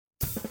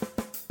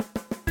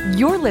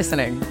You're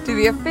listening to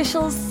the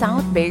official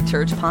South Bay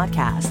Church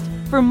podcast.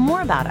 For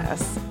more about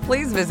us,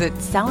 please visit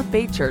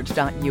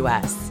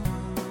southbaychurch.us.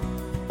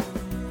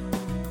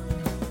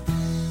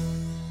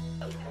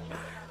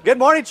 Good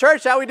morning,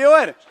 church. How we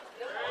doing?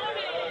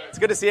 It's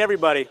good to see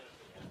everybody.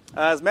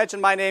 As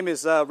mentioned, my name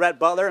is Rhett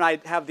Butler, and I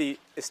have the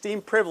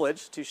esteemed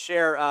privilege to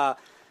share,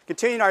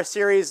 continuing our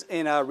series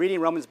in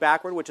reading Romans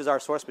backward, which is our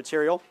source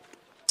material.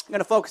 I'm going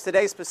to focus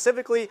today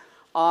specifically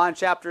on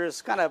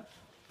chapters, kind of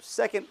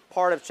second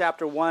part of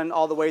chapter 1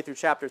 all the way through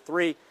chapter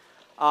 3.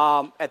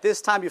 At this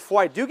time,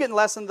 before I do get in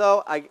lesson,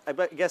 though, I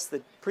guess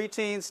the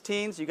preteens,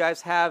 teens, you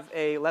guys have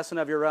a lesson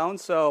of your own,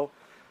 so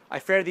I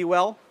fare thee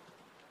well.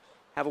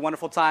 Have a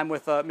wonderful time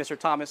with Mr.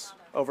 Thomas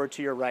over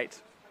to your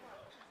right.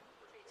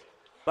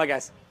 Bye,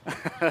 guys.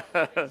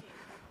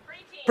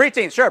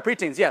 Preteens, sure,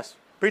 preteens, yes.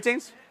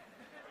 Preteens?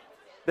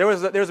 There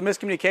was a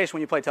miscommunication when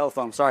you played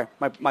telephone. Sorry,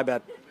 my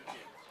bad.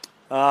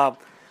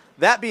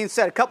 That being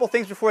said, a couple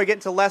things before we get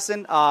into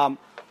lesson.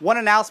 One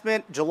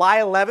announcement, July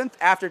 11th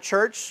after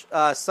church,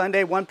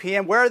 Sunday, 1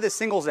 p.m. Where are the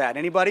singles at?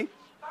 Anybody?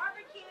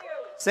 Barbecue.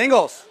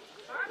 Singles.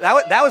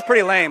 That was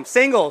pretty lame.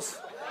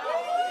 Singles.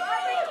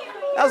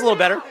 That was a little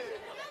better.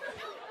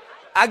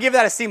 I'll give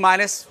that a C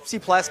minus, C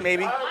plus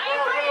maybe.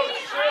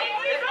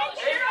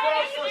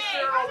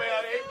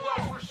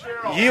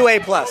 You A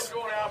plus.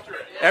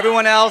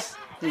 Everyone else?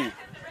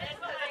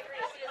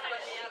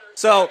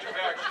 So,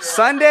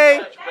 Sunday,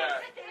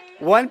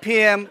 1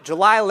 p.m.,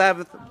 July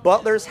 11th,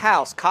 Butler's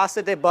house,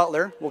 Casa de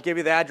Butler. We'll give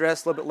you the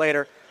address a little bit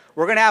later.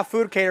 We're going to have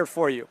food catered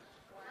for you,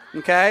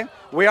 okay?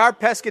 We are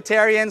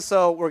pescatarians,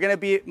 so we're going to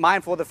be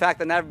mindful of the fact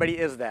that not everybody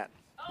is that,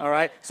 all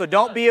right? So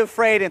don't be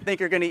afraid and think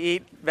you're going to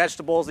eat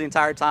vegetables the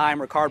entire time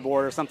or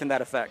cardboard or something to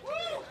that effect,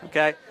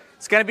 okay?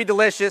 It's going to be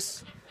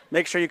delicious.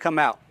 Make sure you come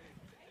out.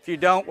 If you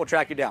don't, we'll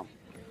track you down.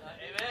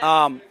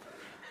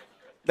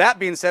 That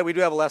being said, we do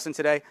have a lesson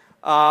today.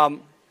 Do I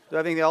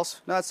have anything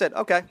else? No, that's it.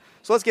 Okay,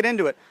 so let's get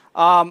into it.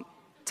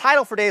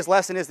 Title for today's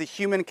lesson is the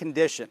human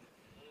condition.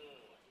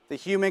 The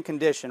human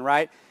condition,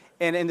 right?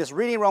 And in this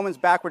reading Romans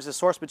backwards, the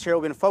source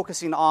material, we've been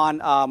focusing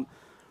on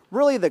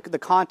really the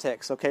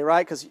context, okay,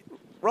 right? Because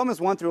Romans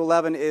 1 through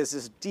 11 is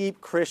this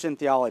deep Christian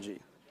theology.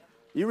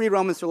 You read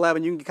Romans through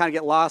 11, you can kind of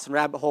get lost in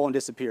rabbit hole and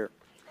disappear.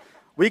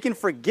 We can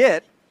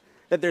forget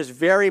that there's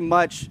very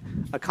much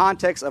a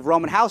context of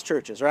Roman house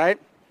churches, right?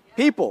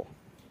 People.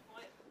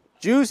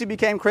 Jews who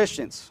became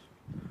Christians.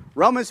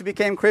 Romans who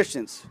became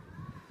Christians.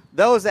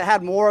 Those that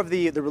had more of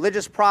the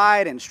religious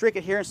pride and strict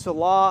adherence to the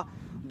law.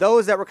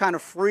 Those that were kind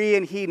of free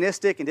and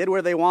hedonistic and did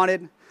whatever they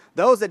wanted.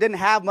 Those that didn't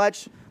have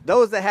much.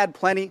 Those that had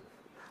plenty.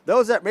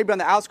 Those that maybe on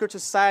the outskirts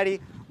of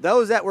society.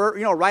 Those that were,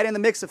 right in the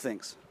mix of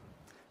things.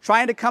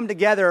 Trying to come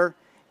together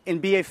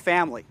and be a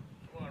family.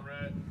 Come on,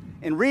 Rhett.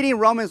 In reading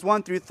Romans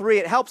 1 through 3,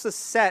 it helps us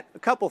set a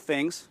couple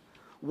things.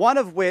 One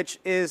of which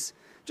is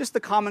just the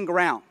common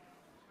ground.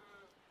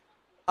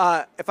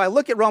 If I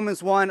look at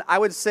Romans 1, I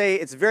would say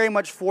it's very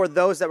much for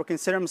those that would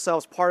consider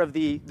themselves part of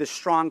the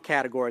strong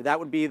category. That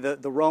would be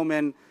the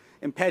Roman,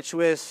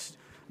 impetuous,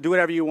 do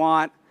whatever you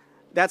want.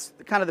 That's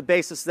kind of the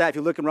basis of that if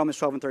you look at Romans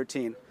 12 and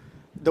 13.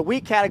 The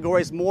weak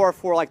category is more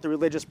for like the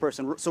religious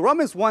person. So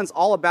Romans 1 is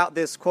all about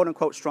this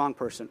quote-unquote strong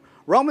person.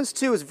 Romans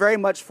 2 is very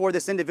much for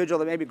this individual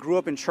that maybe grew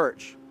up in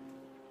church.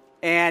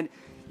 And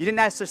you didn't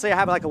necessarily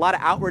have like a lot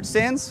of outward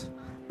sins,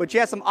 but you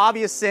had some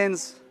obvious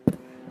sins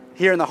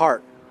here in the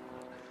heart.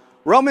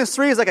 Romans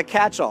 3 is like a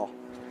catch-all.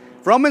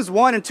 If Romans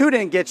 1 and 2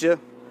 didn't get you,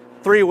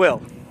 3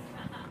 will.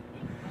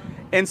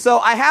 And so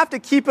I have to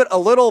keep it a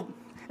little,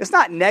 it's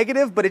not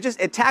negative, but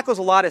it tackles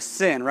a lot of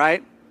sin,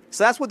 right?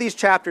 So that's what these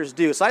chapters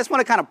do. So I just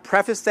want to kind of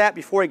preface that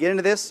before I get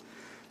into this.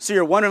 So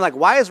you're wondering, like,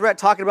 why is Rhett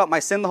talking about my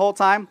sin the whole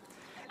time?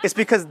 It's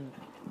because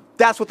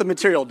that's what the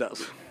material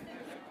does.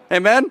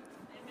 Amen?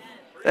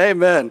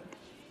 Amen.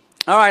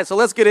 All right, so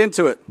let's get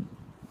into it.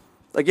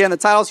 Again, the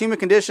title is Human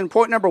Condition.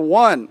 Point number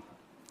 1.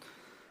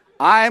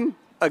 I'm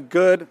a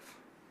good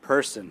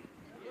person.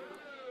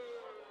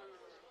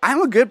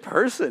 I'm a good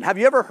person. Have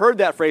you ever heard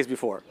that phrase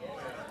before?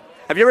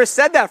 Have you ever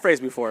said that phrase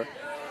before?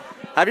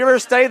 Have you ever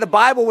studied the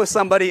Bible with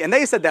somebody and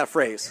they said that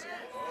phrase?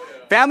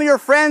 Family or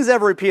friends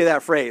ever repeated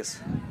that phrase?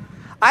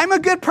 I'm a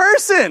good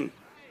person.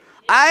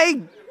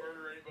 I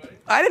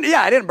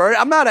didn't murder.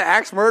 I'm not an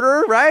axe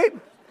murderer, right?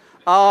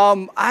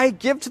 I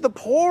give to the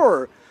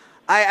poor.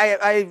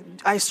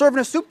 I serve in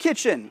a soup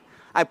kitchen.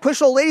 I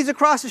push old ladies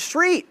across the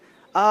street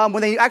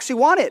when they actually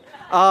want it.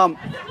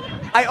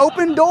 I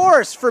open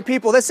doors for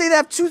people that say they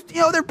have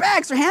their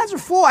bags, their hands are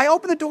full. I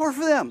open the door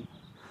for them.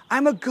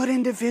 I'm a good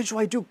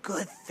individual. I do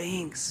good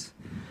things.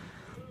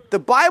 The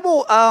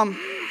Bible,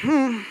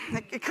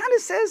 it kind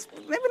of says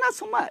maybe not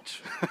so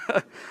much.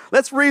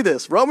 Let's read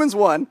this. Romans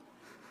 1. I'm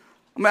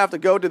going to have to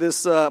go to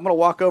this. I'm going to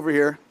walk over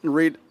here and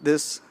read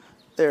this.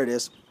 There it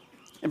is.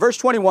 In verse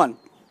 21,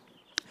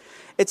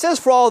 it says,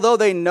 "For although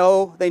they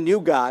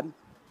knew God,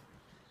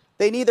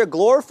 they neither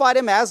glorified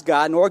him as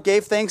God nor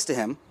gave thanks to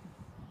him,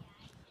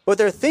 but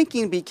their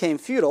thinking became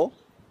futile,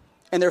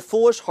 and their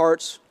foolish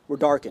hearts were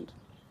darkened.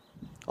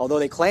 Although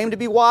they claimed to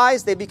be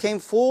wise, they became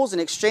fools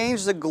and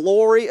exchanged the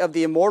glory of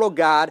the immortal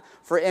God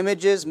for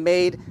images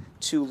made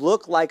to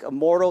look like a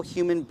mortal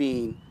human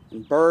being,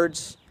 and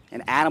birds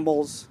and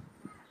animals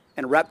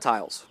and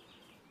reptiles.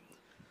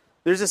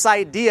 There's this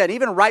idea, and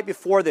even right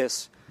before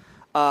this,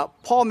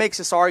 Paul makes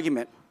this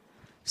argument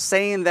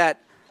saying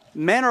that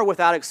men are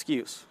without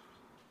excuse,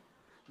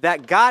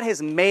 that God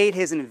has made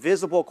his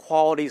invisible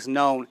qualities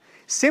known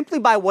simply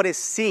by what is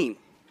seen.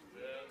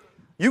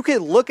 You can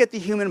look at the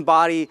human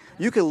body,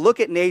 you can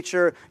look at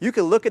nature, you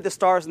can look at the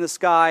stars in the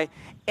sky,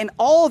 and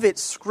all of it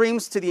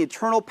screams to the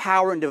eternal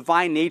power and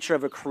divine nature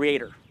of a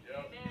creator.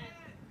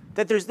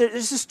 That there's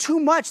just too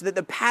much, that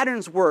the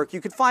patterns work.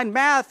 You could find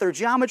math or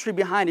geometry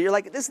behind it. You're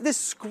like, this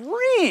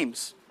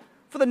screams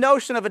for the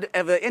notion of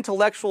an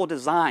intellectual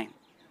design.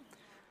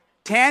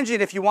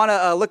 Tangent, if you want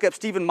to look up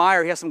Stephen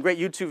Meyer, he has some great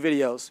YouTube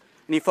videos,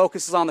 and he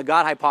focuses on the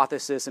God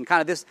hypothesis and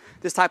kind of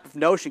this type of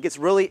notion. It gets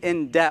really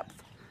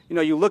in-depth. You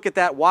know, you look at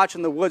that watch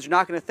in the woods, you're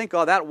not going to think,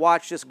 oh, that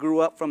watch just grew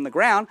up from the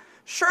ground.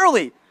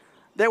 Surely,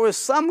 there was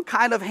some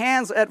kind of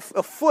hands at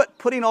a foot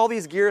putting all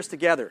these gears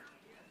together.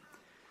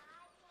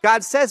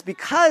 God says,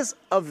 because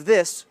of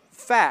this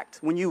fact,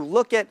 when you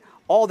look at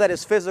all that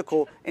is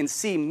physical and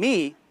see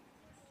me,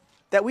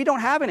 that we don't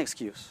have an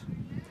excuse.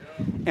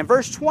 And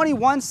verse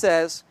 21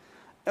 says,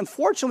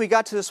 unfortunately, we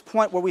got to this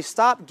point where we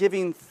stopped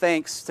giving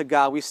thanks to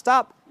God. We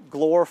stopped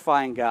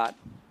glorifying God.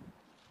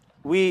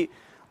 We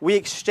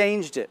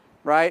exchanged it,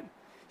 right?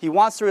 He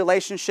wants the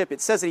relationship.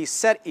 It says that he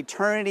set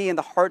eternity in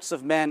the hearts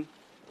of men.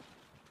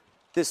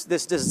 This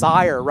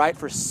desire, right,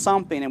 for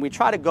something. And we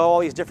try to go all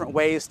these different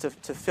ways to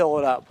fill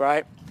it up,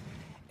 right?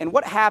 And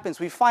what happens,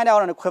 we find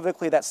out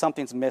unequivocally that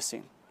something's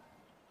missing.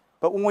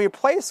 But when we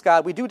replace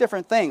God, we do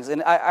different things.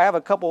 And I have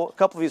a couple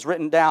of these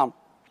written down.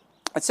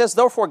 It says,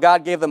 therefore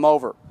God gave them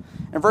over.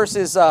 In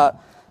verses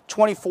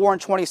 24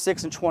 and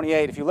 26 and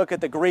 28, if you look at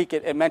the Greek,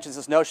 it mentions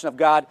this notion of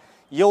God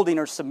yielding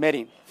or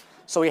submitting.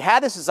 So he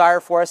had this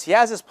desire for us. He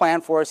has this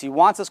plan for us. He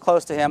wants us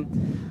close to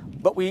him.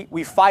 But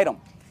we fight him.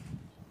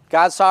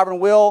 God's sovereign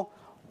will,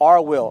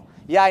 our will.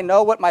 Yeah, I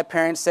know what my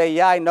parents say.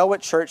 Yeah, I know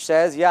what church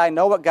says. Yeah, I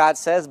know what God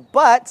says.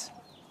 But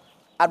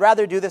I'd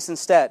rather do this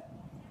instead.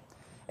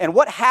 And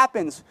what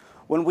happens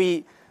when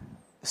we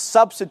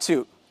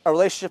substitute a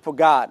relationship with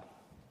God?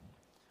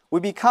 We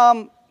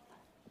become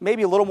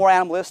maybe a little more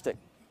animalistic,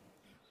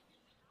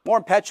 more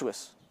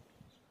impetuous.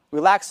 We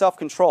lack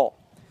self-control.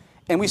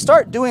 And we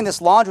start doing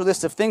this laundry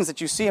list of things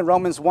that you see in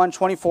Romans 1,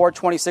 24,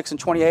 26, and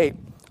 28.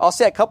 I'll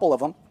say a couple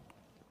of them.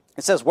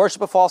 It says,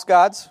 worship of false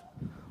gods.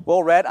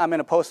 Well, Rhett, I'm in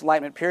a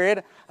post-enlightenment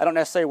period. I don't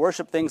necessarily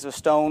worship things of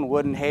stone,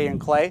 wood, and hay, and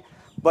clay.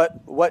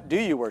 But what do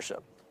you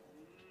worship?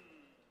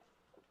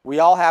 We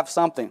all have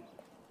something.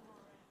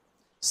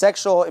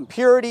 Sexual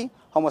impurity,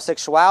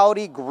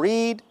 homosexuality,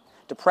 greed,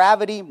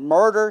 depravity,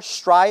 murder,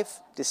 strife,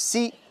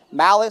 deceit,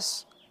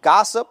 malice,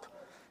 gossip.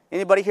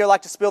 Anybody here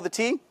like to spill the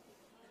tea?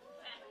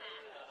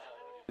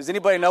 Does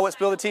anybody know what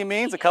spill the tea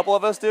means? A couple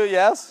of us do,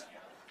 yes.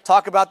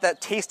 Talk about that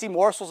tasty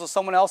morsels of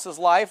someone else's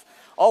life.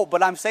 Oh,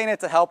 but I'm saying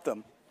it to help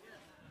them.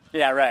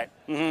 Yeah, right.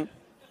 Mm-hmm.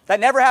 That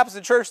never happens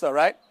in church, though,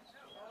 right?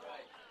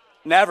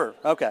 Never.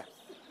 Okay.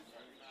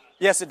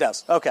 Yes, it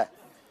does. Okay.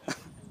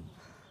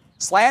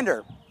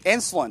 Slander,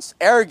 insolence,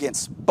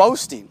 arrogance,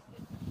 boasting,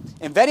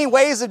 inventing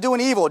ways of doing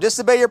evil,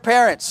 disobey your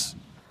parents,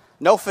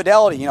 no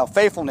fidelity,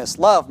 faithfulness,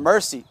 love,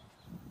 mercy,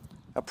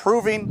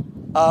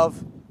 approving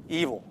of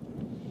evil.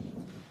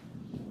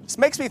 This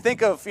makes me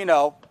think of,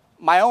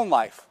 my own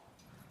life.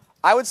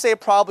 I would say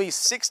probably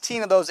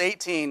 16 of those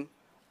 18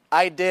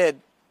 I did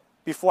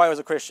before I was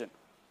a Christian.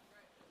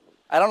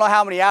 I don't know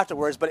how many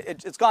afterwards, but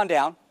it's gone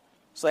down.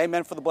 So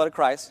amen for the blood of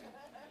Christ.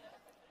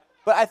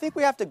 But I think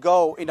we have to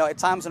go, at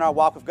times in our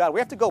walk with God, we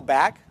have to go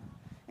back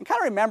and kind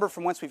of remember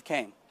from whence we've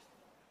came.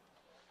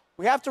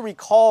 We have to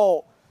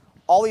recall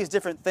all these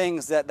different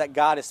things that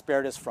God has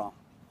spared us from.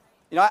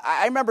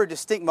 I remember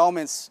distinct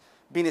moments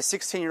being a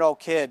 16-year-old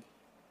kid.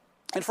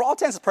 And for all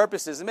intents and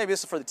purposes, and maybe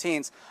this is for the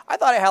teens, I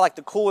thought I had like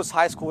the coolest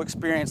high school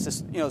experience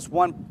this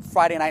one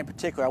Friday night in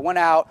particular. I went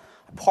out,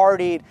 I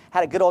partied,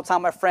 had a good old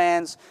time with my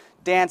friends,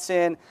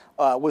 dancing,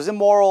 was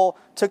immoral,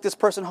 took this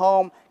person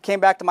home, came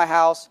back to my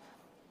house,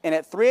 and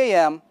at 3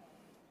 a.m.,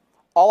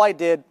 all I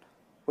did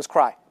was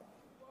cry.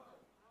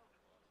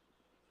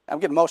 I'm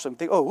getting emotional. I'm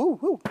thinking, oh,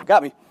 woo,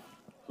 got me.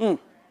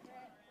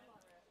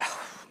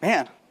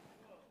 Man.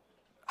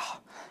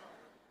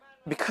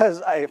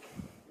 Because I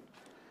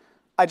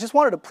just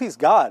wanted to please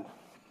God.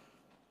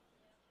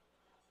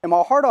 In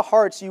my heart of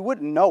hearts, you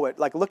wouldn't know it.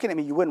 Like looking at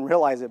me, you wouldn't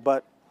realize it,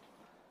 but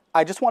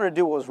I just wanted to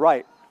do what was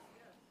right.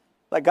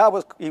 Like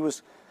He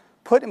was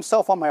putting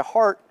himself on my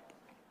heart,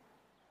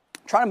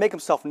 trying to make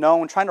himself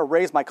known, trying to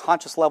raise my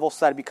conscious level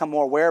so that I'd become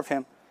more aware of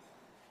him.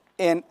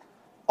 And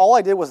all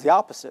I did was the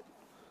opposite.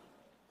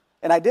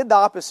 And I did the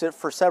opposite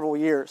for several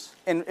years.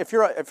 And if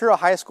you're a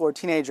high school or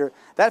teenager,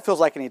 that feels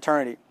like an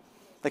eternity.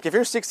 Like if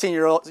you're 16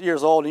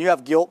 years old and you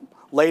have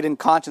guilt-laden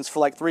conscience for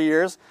like 3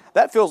 years,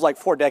 that feels like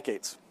 4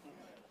 decades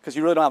because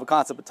you really don't have a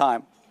concept of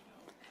time.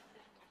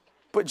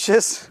 But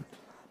just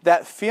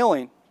that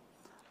feeling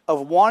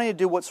of wanting to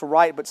do what's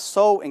right, but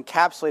so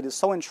encapsulated,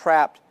 so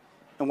entrapped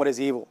in what is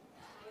evil.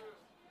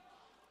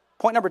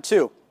 Point number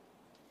 2,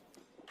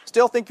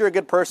 still think you're a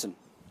good person.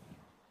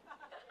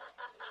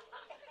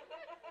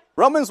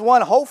 Romans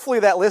 1, hopefully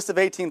that list of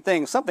 18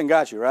 things, something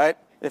got you, right?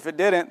 If it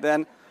didn't,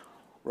 then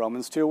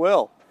Romans 2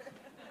 will.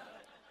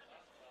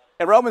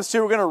 In Romans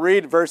 2, we're going to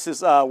read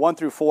verses 1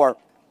 through 4.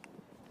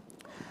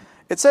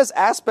 It says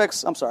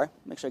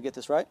make sure I get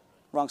this right.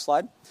 Wrong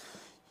slide.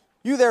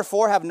 You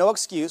therefore have no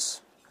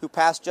excuse who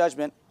pass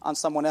judgment on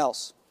someone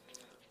else.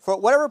 For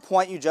at whatever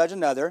point you judge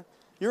another,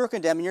 you are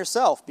condemning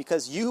yourself,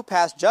 because you who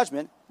pass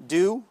judgment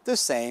do the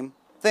same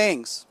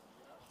things.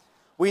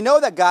 We know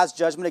that God's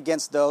judgment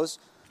against those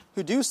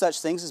who do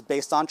such things is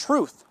based on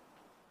truth.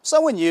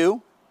 So when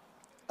you,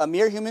 a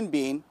mere human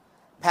being,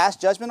 pass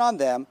judgment on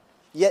them,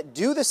 yet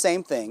do the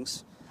same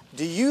things,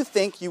 do you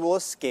think you will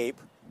escape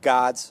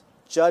God's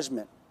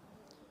judgment?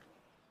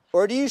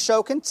 Or do you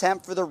show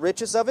contempt for the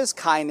riches of his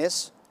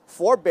kindness,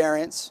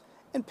 forbearance,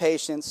 and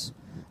patience,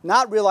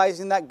 not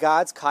realizing that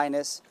God's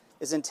kindness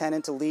is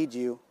intended to lead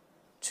you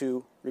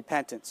to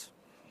repentance?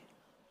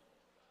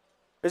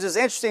 There's this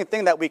interesting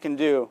thing that we can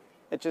do.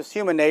 It's just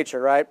human nature,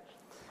 right?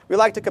 We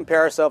like to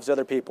compare ourselves to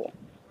other people.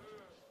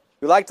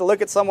 We like to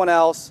look at someone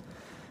else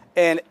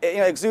and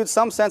exude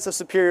some sense of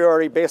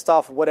superiority based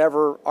off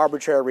whatever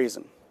arbitrary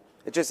reason.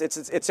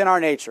 It's in our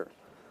nature.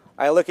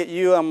 I look at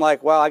you, I'm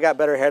like, wow, I got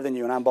better hair than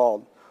you and I'm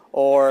bald.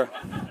 Or,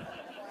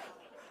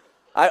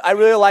 I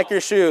really like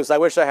your shoes, I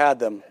wish I had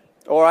them.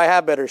 Or I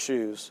have better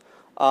shoes.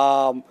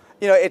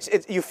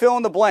 You fill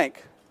in the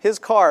blank. His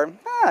car,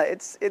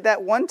 it's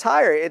that one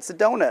tire, it's a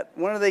donut.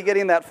 When are they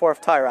getting that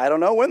fourth tire? I don't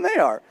know when they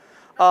are.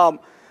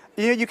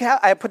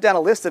 I put down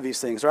a list of these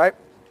things, right?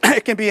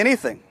 It can be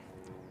anything,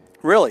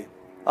 really.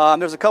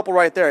 There's a couple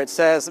right there. It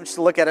says, just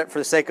to look at it for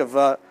the sake of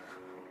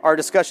our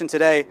discussion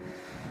today,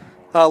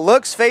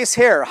 looks, face,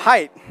 hair,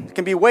 height. It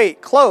can be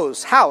weight,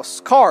 clothes, house,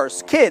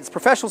 cars, kids,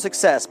 professional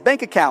success,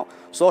 bank account,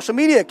 social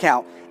media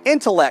account,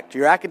 intellect,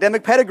 your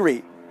academic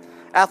pedigree,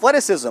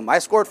 athleticism. I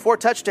scored 4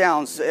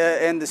 touchdowns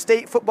in the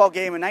state football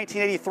game in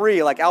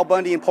 1983, like Al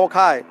Bundy and Polk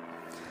High.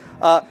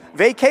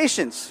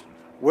 Vacations.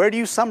 Where do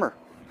you summer?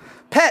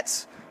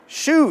 Pets,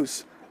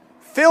 shoes,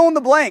 fill in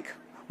the blank.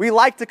 We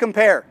like to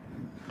compare.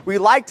 We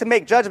like to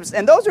make judgments,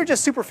 and those are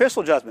just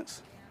superficial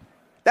judgments.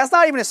 That's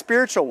not even a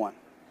spiritual one.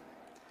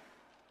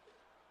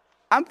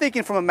 I'm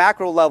thinking from a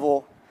macro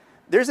level,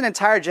 there's an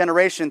entire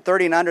generation,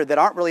 30 and under, that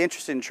aren't really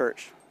interested in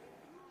church.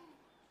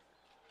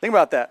 Think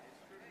about that.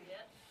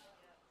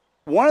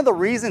 One of the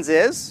reasons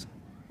is,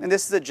 and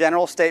this is a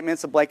general statement,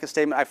 it's a blanket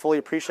statement, I fully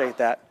appreciate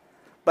that,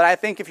 but I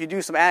think if you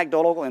do some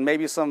anecdotal and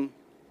maybe some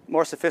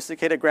more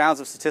sophisticated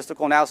grounds of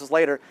statistical analysis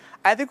later,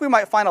 I think we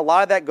might find a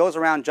lot of that goes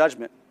around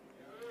judgment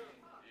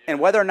and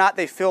whether or not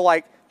they feel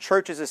like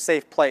church is a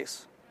safe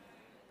place,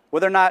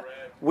 whether or not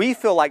we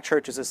feel like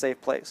church is a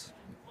safe place.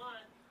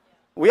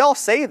 We all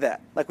say that.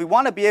 Like, we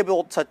want to be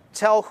able to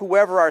tell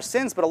whoever our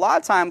sins, but a lot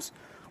of times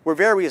we're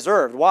very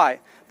reserved.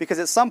 Why? Because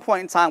at some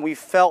point in time we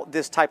felt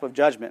this type of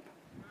judgment.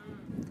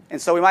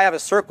 And so we might have a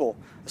circle,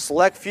 a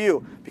select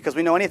few, because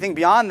we know anything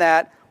beyond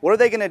that, what are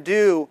they going to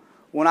do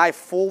when I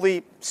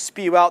fully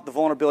spew out the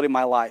vulnerability of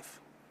my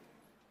life?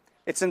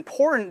 It's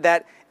important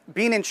that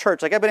being in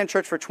church, like I've been in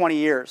church for 20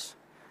 years,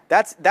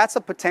 that's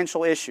a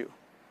potential issue.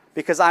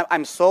 Because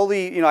I'm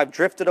slowly, I've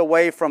drifted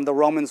away from the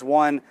Romans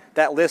 1,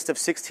 that list of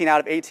 16 out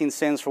of 18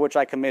 sins for which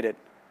I committed.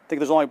 I think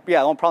there's only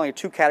probably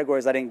 2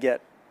 categories I didn't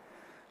get.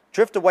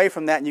 Drift away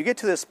from that, and you get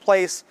to this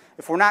place,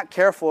 if we're not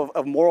careful,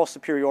 of moral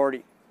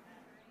superiority.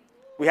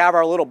 We have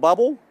our little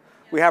bubble.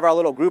 We have our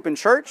little group in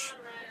church.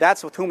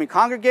 That's with whom we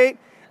congregate.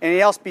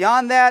 Anything else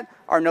beyond that,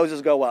 our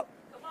noses go up.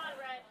 Come on,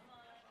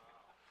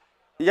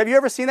 Rhett. Have you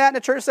ever seen that in a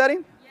church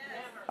setting? Yes.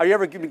 Are you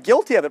ever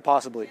guilty of it,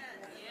 possibly?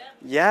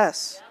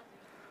 Yes. Yes.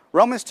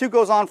 Romans 2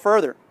 goes on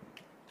further.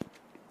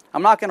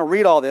 I'm not going to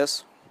read all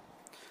this,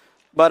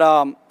 but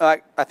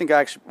I think I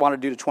actually want to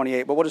do to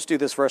 28, but we'll just do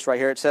this verse right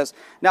here. It says,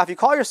 now if you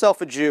call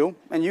yourself a Jew,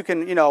 and you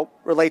can,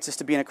 relate this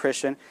to being a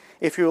Christian,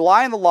 if you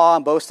rely on the law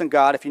and boast in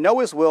God, if you know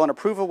his will and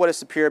approve of what is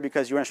superior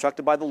because you are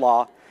instructed by the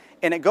law,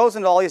 and it goes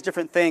into all these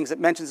different things. It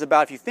mentions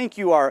about if you think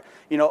you are,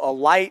 a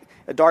light,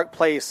 a dark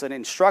place, an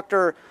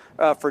instructor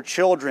for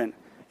children,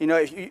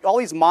 all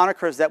these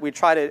monikers that we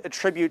try to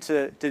attribute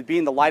to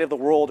being the light of the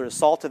world or the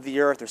salt of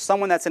the earth or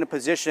someone that's in a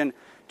position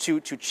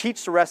to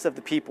teach the rest of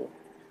the people.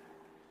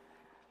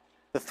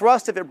 The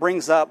thrust of it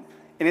brings up,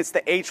 and it's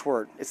the H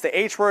word. It's the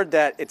H word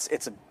that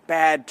it's a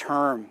bad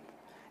term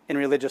in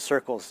religious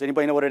circles. Does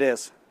anybody know what it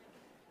is?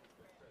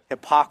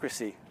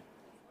 Hypocrisy.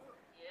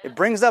 It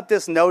brings up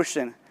this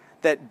notion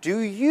that do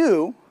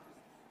you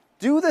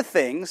do the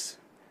things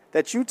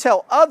that you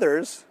tell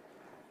others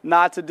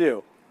not to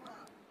do?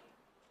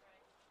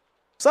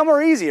 Some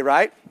are easy,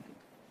 right?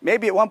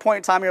 Maybe at one point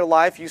in time in your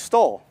life you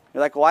stole.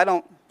 You're like, well, I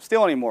don't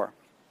steal anymore.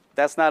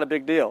 That's not a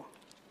big deal.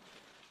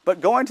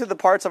 But going to the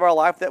parts of our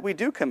life that we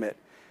do commit.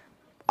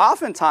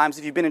 Oftentimes,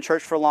 if you've been in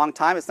church for a long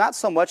time, it's not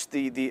so much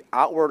the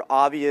outward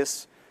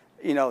obvious,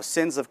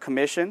 sins of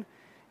commission.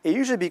 It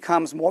usually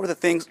becomes more of the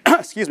things,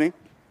 excuse me,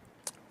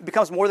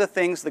 becomes more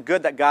the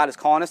good that God is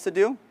calling us to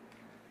do,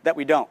 that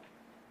we don't.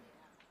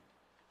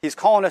 He's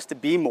calling us to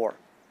be more.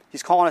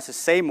 He's calling us to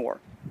say more.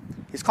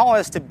 He's calling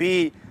us to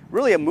be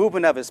really a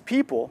movement of his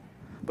people,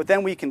 but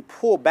then we can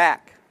pull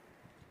back.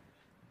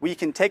 We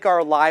can take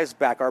our lives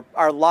back.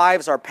 Our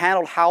lives, our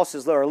paneled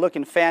houses that are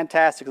looking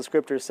fantastic, the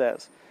scripture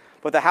says.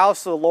 But the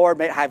house of the Lord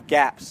may have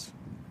gaps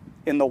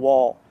in the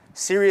wall,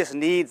 serious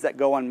needs that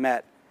go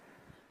unmet.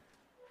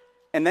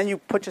 And then you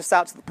push us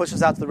out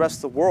to the rest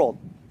of the world,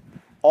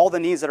 all the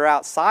needs that are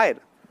outside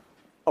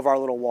of our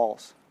little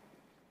walls.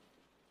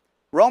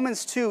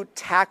 Romans 2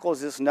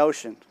 tackles this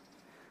notion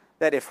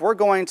that if we're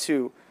going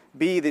to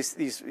be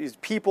these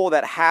people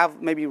that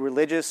have maybe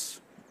religious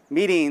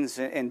meetings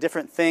and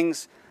different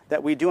things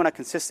that we do on a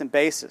consistent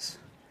basis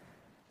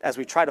as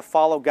we try to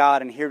follow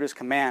God and hear his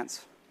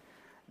commands,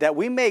 that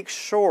we make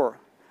sure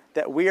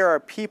that we are a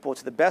people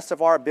to the best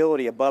of our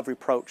ability above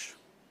reproach.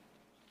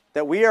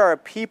 That we are a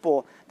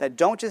people that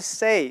don't just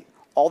say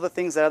all the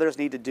things that others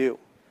need to do.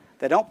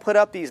 That don't put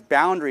up these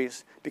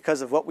boundaries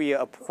because of what we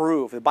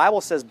approve. The Bible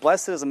says,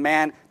 blessed is a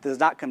man that does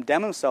not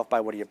condemn himself by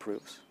what he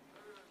approves.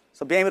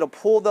 So being able to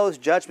pull those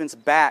judgments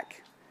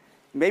back,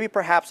 maybe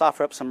perhaps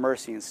offer up some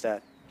mercy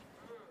instead.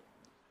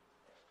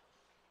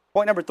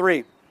 Point number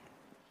 3.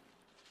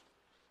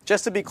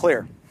 Just to be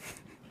clear.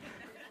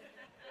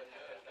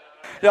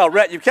 Yo,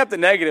 Rhett, you kept it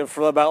negative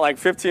for about like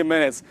 15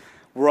 minutes.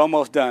 We're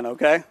almost done,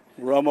 okay?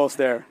 We're almost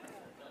there.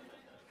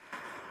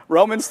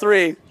 Romans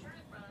 3,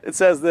 it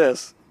says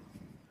this.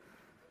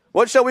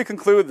 What shall we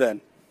conclude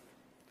then?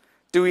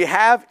 Do we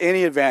have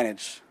any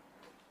advantage?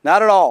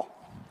 Not at all.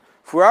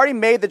 For we already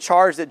made the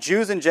charge that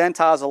Jews and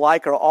Gentiles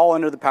alike are all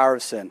under the power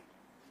of sin.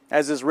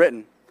 As is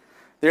written,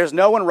 there is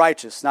no one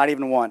righteous, not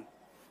even one.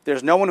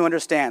 There's no one who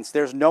understands.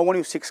 There's no one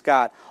who seeks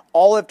God.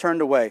 All have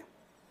turned away.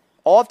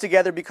 All have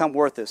together become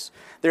worthless.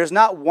 There's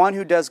not one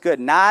who does good,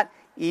 not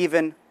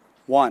even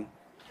one.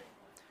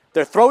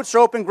 Their throats are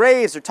open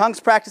graves. Their tongues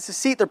practice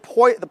deceit. The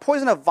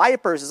poison of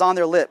vipers is on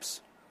their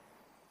lips.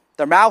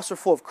 Their mouths are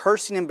full of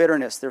cursing and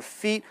bitterness. Their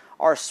feet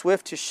are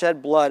swift to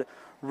shed blood.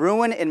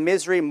 Ruin and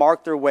misery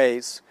mark their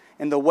ways.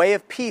 In the way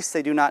of peace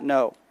they do not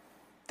know.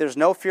 There's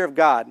no fear of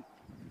God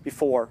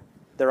before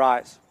their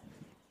eyes.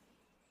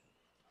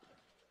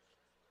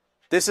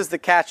 This is the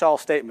catch-all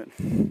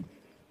statement.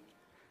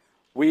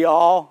 We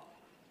all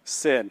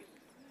sin.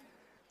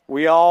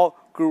 We all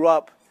grew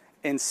up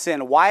in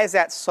sin. Why is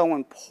that so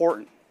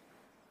important?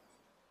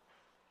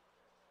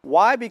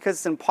 Why? Because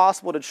it's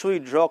impossible to truly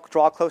draw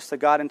close to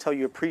God until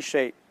you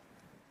appreciate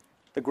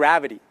the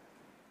gravity,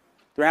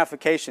 the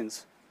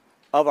ramifications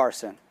of our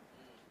sin.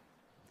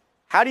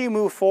 How do you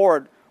move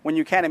forward when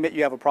you can't admit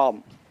you have a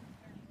problem?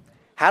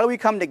 How do we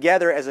come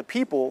together as a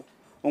people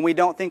when we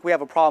don't think we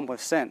have a problem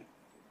with sin?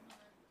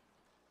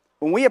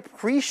 When we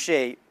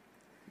appreciate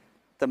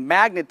the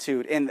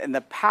magnitude and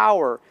the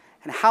power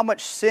and how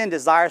much sin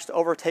desires to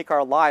overtake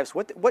our lives,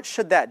 what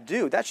should that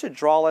do? That should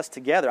draw us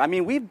together. I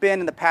mean, we've been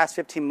in the past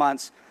 15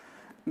 months,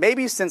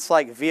 maybe since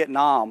like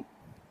Vietnam,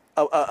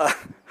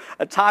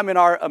 a time in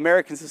our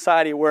American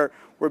society where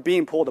we're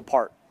being pulled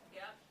apart.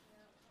 Yeah.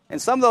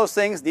 And some of those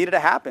things needed to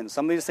happen.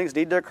 Some of these things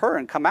needed to occur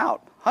and come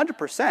out,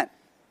 100%.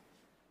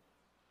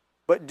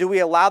 But do we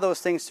allow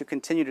those things to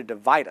continue to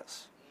divide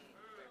us?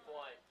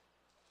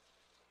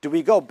 Do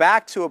we go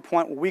back to a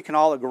point where we can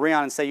all agree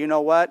on and say, you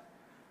know what?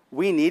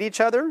 We need each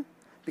other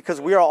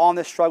because we are all in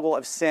this struggle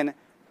of sin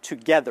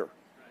together.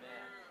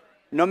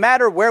 No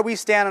matter where we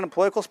stand on the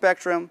political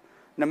spectrum,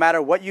 no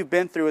matter what you've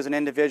been through as an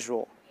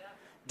individual,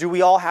 do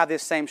we all have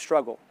this same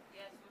struggle?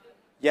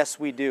 Yes,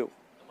 we do.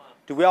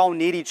 Do we all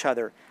need each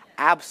other?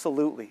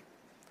 Absolutely.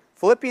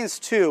 Philippians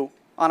 2,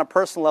 on a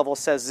personal level,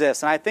 says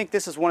this, and I think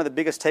this is one of the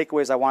biggest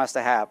takeaways I want us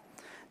to have.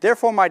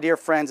 Therefore, my dear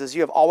friends, as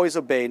you have always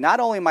obeyed, not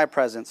only in my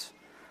presence,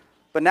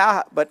 but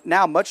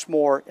now much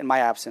more in my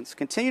absence,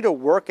 continue to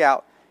work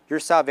out your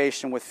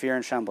salvation with fear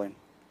and trembling.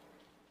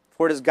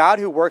 For it is God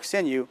who works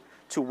in you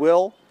to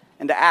will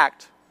and to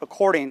act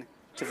according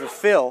to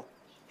fulfill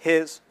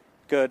his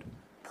good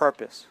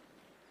purpose.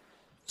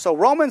 So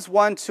Romans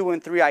 1, 2,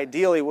 and 3,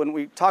 ideally, when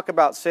we talk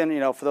about sin,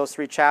 for those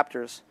 3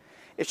 chapters,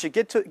 it should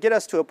get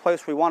us to a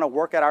place where we want to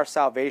work out our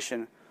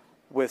salvation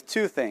with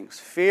 2 things,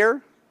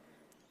 fear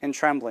and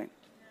trembling.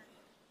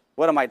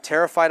 What, am I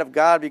terrified of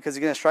God because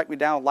he's going to strike me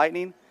down with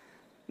lightning?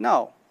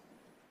 No.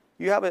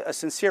 You have a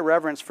sincere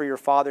reverence for your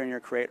Father and your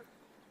Creator.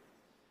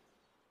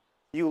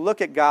 You look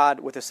at God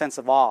with a sense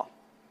of awe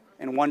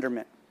and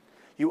wonderment.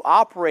 You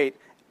operate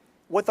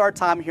with our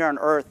time here on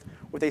earth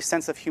with a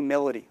sense of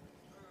humility.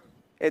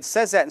 It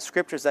says that in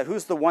scriptures that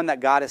who's the one that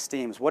God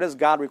esteems? What does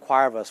God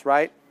require of us,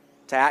 right?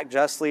 To act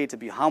justly, to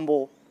be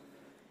humble.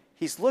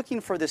 He's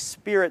looking for the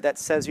spirit that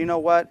says, you know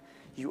what?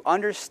 You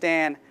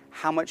understand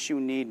how much you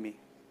need me.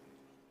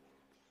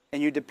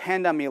 And you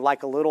depend on me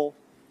like a little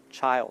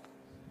child.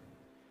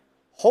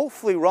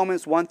 Hopefully,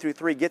 Romans 1 through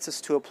 3 gets us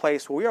to a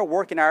place where we are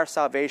working our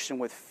salvation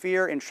with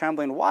fear and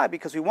trembling. Why?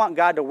 Because we want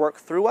God to work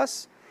through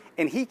us,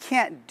 and he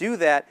can't do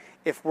that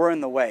if we're in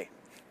the way.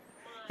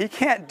 He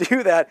can't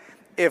do that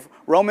if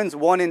Romans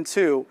 1 and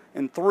 2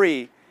 and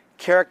 3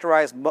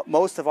 characterize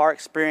most of our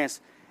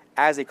experience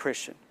as a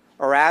Christian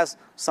or as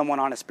someone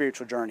on a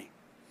spiritual journey.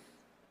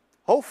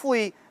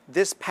 Hopefully,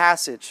 this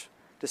passage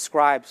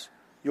describes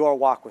your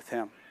walk with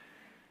Him.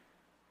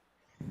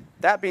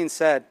 That being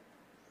said,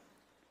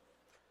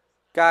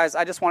 guys,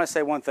 I just want to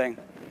say one thing.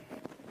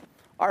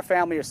 Our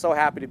family is so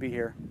happy to be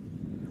here.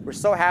 We're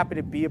so happy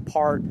to be a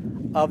part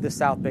of the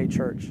South Bay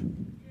Church.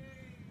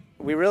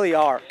 We really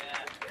are.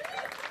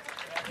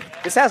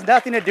 This has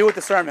nothing to do with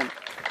the sermon.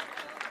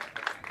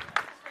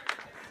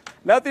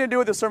 Nothing to do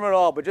with the sermon at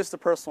all, but just a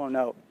personal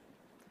note.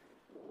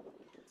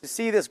 To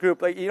see this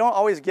group, like, you don't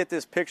always get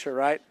this picture,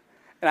 right?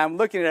 And I'm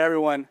looking at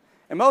everyone,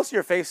 and most of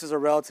your faces are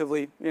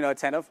relatively,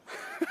 attentive.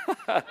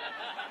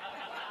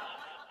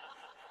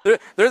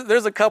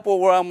 There's a couple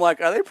where I'm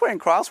like, are they playing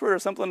crossword or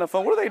something on the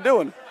phone? What are they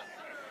doing?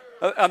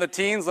 On the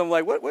teens, I'm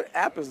like, what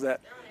app is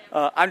that?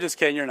 I'm just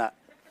kidding, you're not.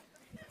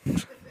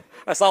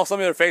 I saw some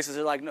of their faces.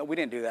 They're like, no, we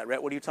didn't do that,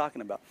 Rhett. What are you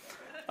talking about?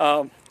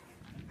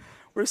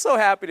 We're so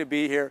happy to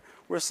be here.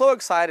 We're so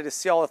excited to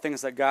see all the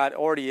things that God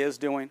already is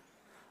doing.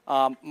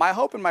 My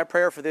hope and my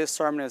prayer for this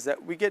sermon is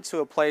that we get to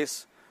a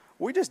place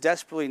where we just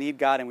desperately need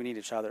God and we need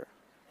each other.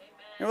 Amen.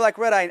 And we're like,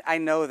 Rhett, I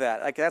know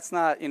that. Like, that's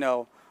not,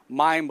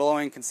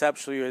 mind-blowing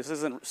conceptually. This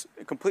isn't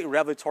completely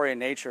revelatory in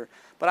nature.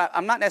 But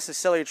I'm not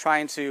necessarily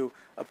trying to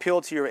appeal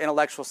to your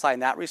intellectual side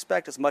in that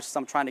respect as much as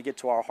I'm trying to get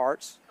to our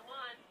hearts.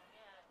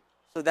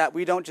 So that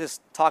we don't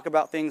just talk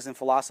about things and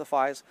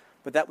philosophize,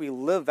 but that we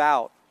live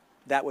out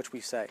that which we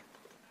say. Amen.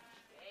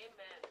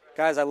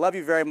 Guys, I love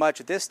you very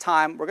much. At this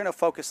time, we're going to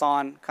focus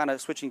on kind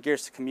of switching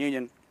gears to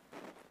communion.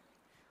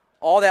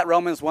 All that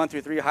Romans 1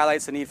 through 3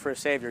 highlights the need for a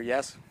Savior,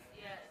 yes?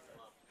 Yes.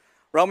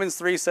 Romans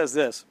 3 says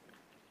this.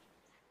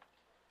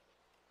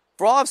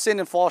 For all have sinned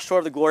and fall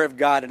short of the glory of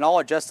God, and all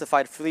are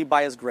justified freely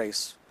by His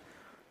grace,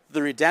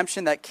 the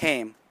redemption that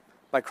came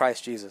by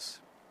Christ Jesus.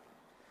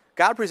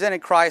 God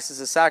presented Christ as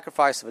a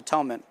sacrifice of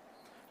atonement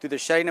through the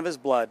shedding of His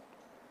blood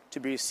to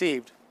be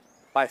received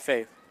by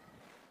faith.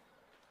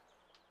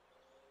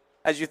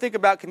 As you think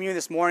about communion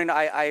this morning,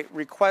 I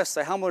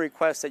humbly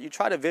request that you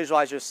try to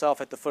visualize yourself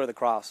at the foot of the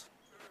cross.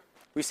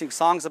 We sing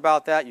songs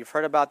about that. You've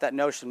heard about that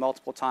notion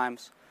multiple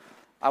times.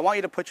 I want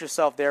you to put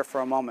yourself there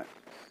for a moment.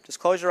 Just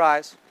close your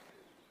eyes,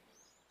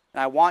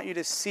 and I want you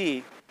to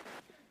see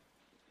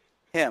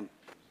Him,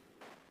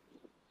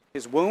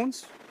 His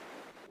wounds,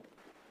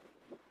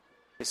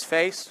 His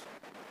face,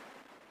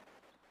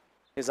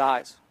 His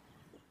eyes.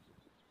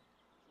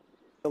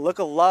 The look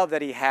of love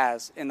that He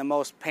has in the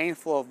most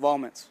painful of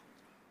moments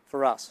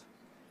for us.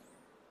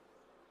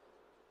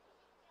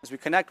 As we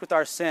connect with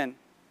our sin,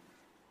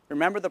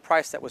 remember the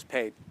price that was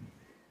paid,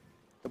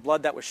 the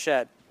blood that was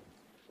shed.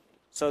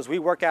 So as we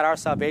work out our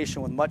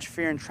salvation with much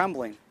fear and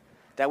trembling,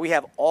 that we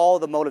have all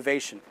the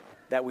motivation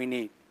that we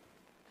need.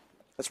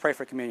 Let's pray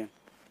for communion.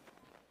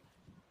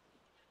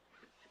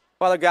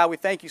 Father God, we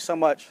thank You so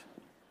much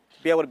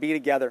to be able to be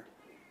together.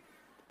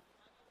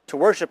 To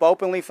worship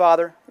openly,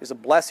 Father, is a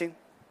blessing.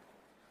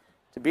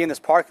 To be in this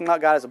parking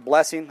lot, God, is a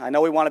blessing. I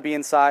know we want to be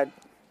inside.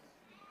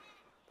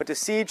 But to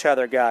see each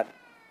other, God,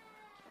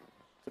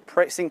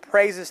 to sing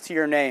praises to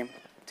Your name,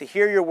 to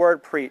hear Your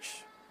word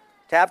preached,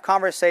 to have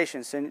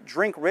conversations and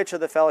drink rich of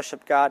the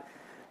fellowship, God,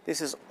 this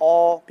is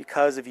all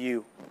because of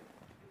You.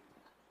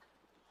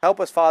 Help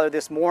us, Father,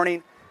 this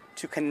morning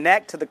to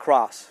connect to the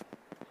cross.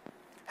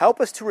 Help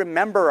us to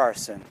remember our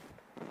sin,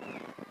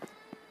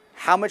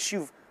 how much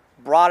You've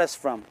brought us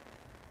from,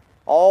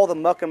 all the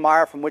muck and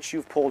mire from which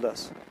You've pulled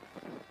us.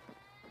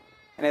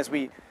 And as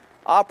we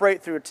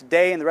operate through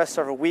today and the rest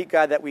of our week,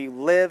 God, that we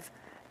live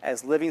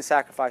as living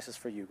sacrifices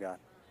for You, God.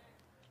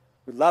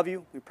 We love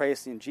You. We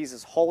praise You in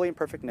Jesus' holy and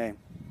perfect name.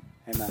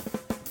 Amen.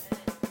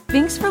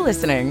 Thanks for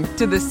listening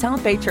to the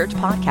South Bay Church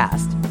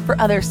podcast. For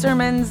other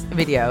sermons,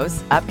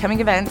 videos,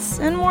 upcoming events,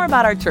 and more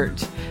about our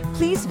church,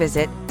 please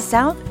visit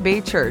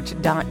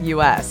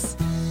southbaychurch.us.